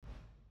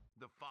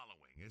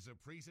is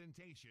a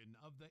presentation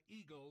of the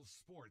Eagles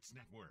Sports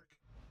Network.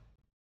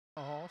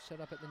 Hall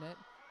set up at the net.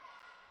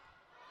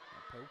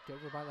 Poked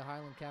over by the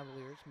Highland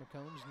Cavaliers.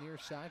 McCombs near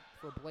side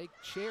for Blake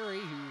Cherry,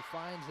 who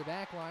finds the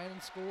back line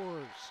and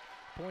scores.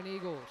 Point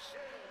Eagles.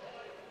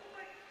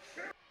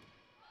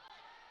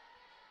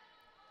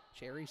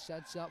 Cherry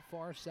sets up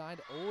far side.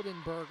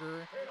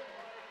 Oldenburger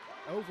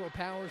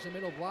overpowers the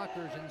middle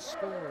blockers and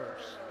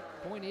scores.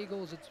 Point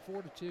Eagles, it's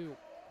 4-2.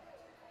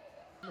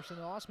 Emerson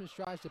Osmus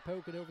tries to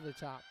poke it over the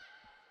top.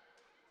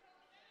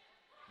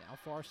 Now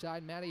far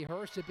side, Maddie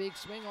Hurst, a big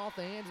swing off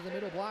the hands of the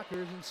middle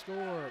blockers and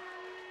score.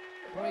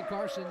 Point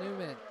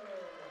Carson-Newman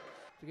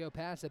to go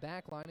past the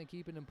back line and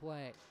keep it in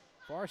play.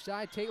 Far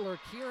side, Taylor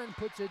Kieran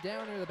puts it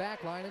down near the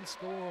back line and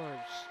scores.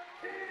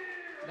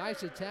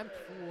 Nice attempt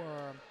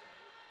for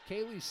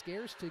Kaylee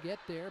Scarce to get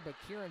there, but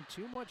Kieran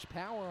too much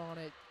power on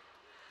it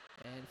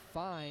and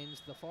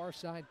finds the far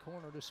side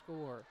corner to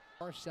score.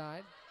 Far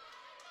side.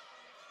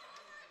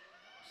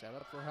 Set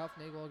up for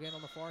Huffnagel again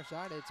on the far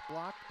side. It's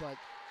blocked, but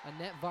a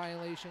net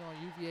violation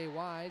on UVA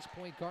Wise.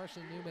 Point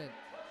Carson-Newman.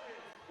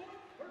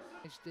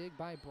 Nice dig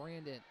by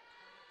Brandon.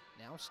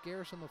 Now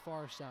Scarce on the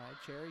far side.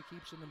 Cherry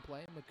keeps it in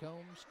play.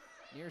 McCombs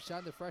near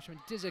side, the freshman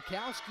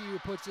Dizikowski, who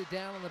puts it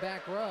down on the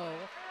back row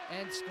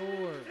and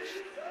scores.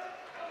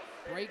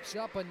 Breaks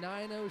up a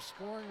 9-0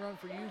 scoring run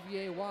for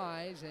UVA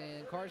Wise,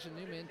 and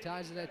Carson-Newman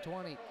ties it at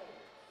 20.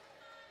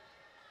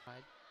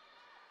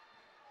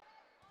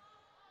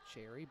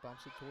 Cherry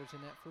bumps it towards the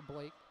net for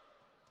Blake.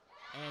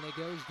 And it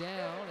goes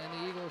down, and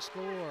the Eagles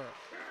score.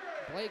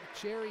 Blake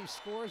Cherry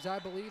scores. I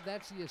believe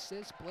that's the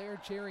assist Blair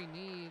Cherry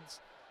needs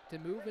to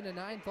move into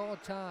 9th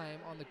all-time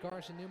on the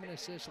Carson-Newman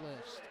assist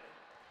list.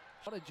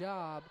 What a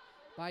job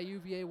by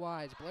UVA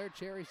Wise. Blair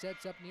Cherry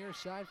sets up near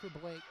side for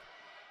Blake.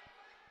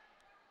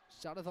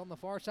 Sudeth on the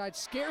far side.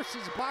 Scarce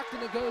is blocked,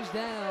 and it goes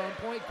down.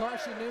 Point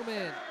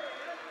Carson-Newman.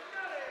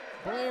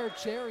 Blair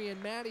Cherry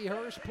and Maddie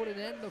Hurst put an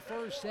end to the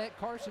first set.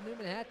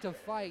 Carson-Newman had to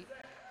fight.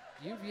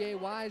 UVA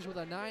Wise with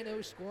a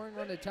 9-0 scoring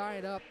run to tie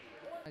it up.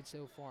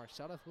 So far,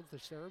 Sudeth with the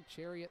serve.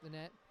 Cherry at the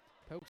net.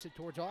 Pokes it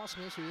towards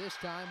Osmus, who this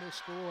time will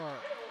score.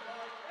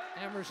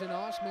 Emerson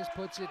Osmus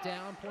puts it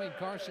down. Point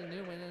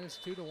Carson-Newman, and it's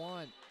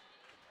 2-1.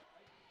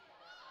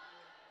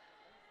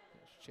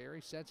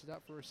 Cherry sets it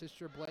up for her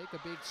sister Blake.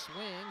 A big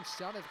swing.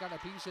 Sudeth got a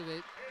piece of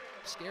it.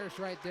 Scarce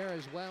right there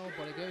as well,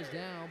 but it goes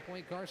down.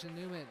 Point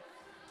Carson-Newman.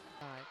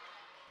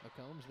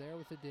 McCombs there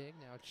with the dig.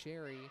 Now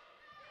Cherry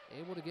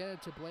able to get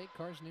it to Blake.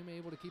 Carson-Newman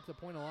able to keep the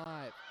point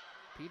alive.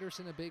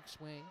 Peterson a big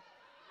swing.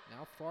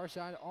 Now far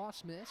side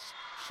Osmus.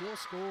 She'll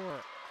score.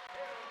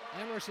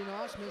 Emerson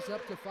Osmus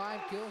up to 5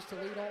 kills to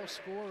lead all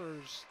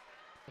scorers.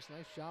 That's a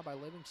nice job by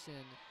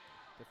Livingston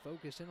to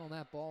focus in on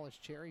that ball as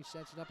Cherry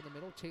sets it up in the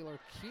middle. Taylor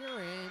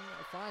Kieran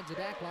finds the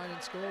back line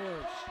and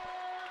scores.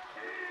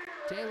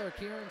 Taylor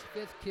Kieran's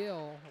 5th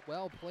kill.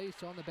 Well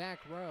placed on the back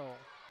row.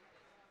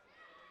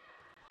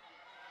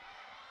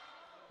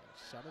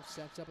 Sudeth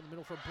sets up in the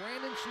middle for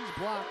Brandon. She's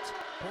blocked.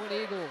 Point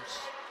Eagles.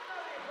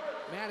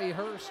 Maddie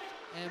Hurst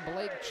and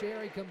Blake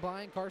Cherry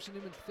combined.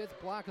 Carson-Newman's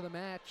 5th block of the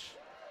match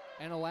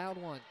and a loud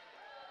one.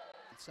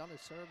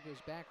 Sudeth's serve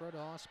goes back row to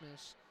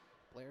Osmus.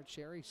 Blair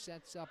Cherry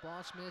sets up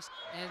Osmus,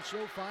 and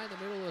she'll find the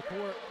middle of the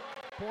court.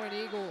 Point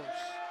Eagles.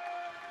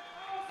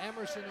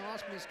 Emerson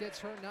Osmus gets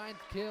her 9th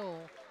kill,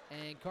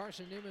 and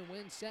Carson-Newman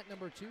wins set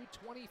number 2,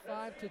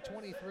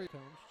 25-23.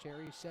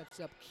 Cherry sets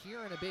up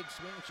Kieran, a big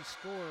swing. She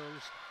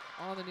scores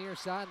on the near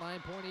sideline.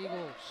 Point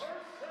Eagles.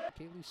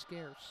 Kaylee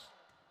Scarce.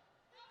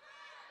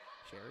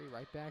 Cherry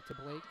right back to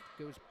Blake.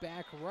 Goes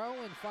back row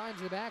and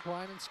finds the back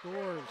line and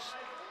scores.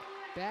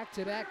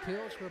 Back-to-back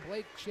kills for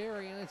Blake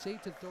Cherry, and it's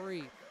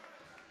 8-3.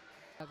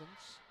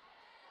 Evans.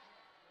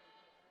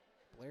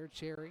 Blair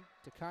Cherry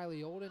to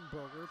Kylie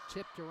Oldenburger.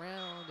 Tipped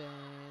around,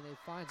 and it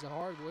finds a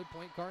hardwood.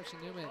 Point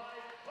Carson-Newman.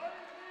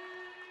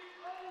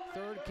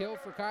 3rd kill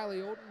for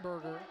Kylie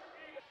Oldenburger.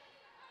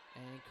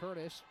 And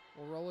Curtis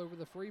will roll over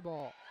the free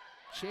ball.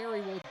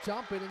 Cherry will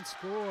dump it and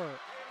score.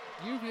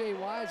 UVA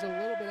Wise a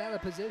little bit out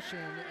of position,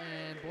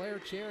 and Blair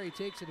Cherry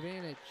takes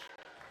advantage.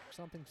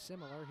 Something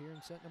similar here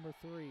in set number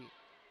 3.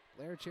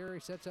 Blair Cherry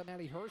sets up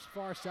Maddie Hurst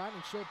far side,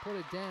 and she'll put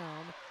it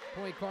down.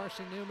 Point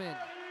Carson-Newman.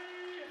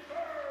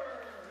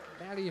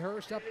 Maddie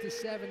Hurst up to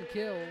 7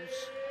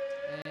 kills,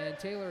 and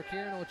Taylor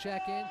Kieran will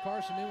check in.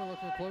 Carson-Newman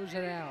looking to close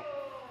it out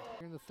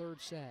here in the 3rd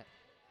set.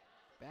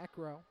 Back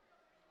row.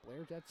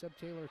 Blair sets up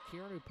Taylor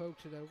Kieran, who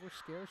pokes it over.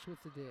 Scarce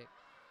with the dig.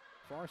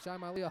 Far side,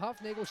 Malia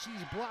Huffnagel.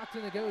 She's blocked,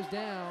 and it goes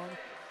down.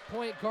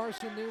 Point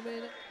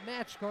Carson-Newman.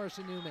 Match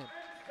Carson-Newman.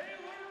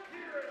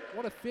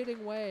 What a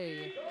fitting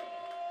way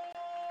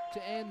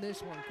to end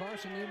this one.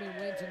 Carson-Newman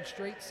wins in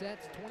straight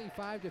sets,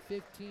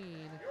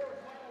 25-15.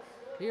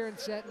 Here in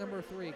set number 3.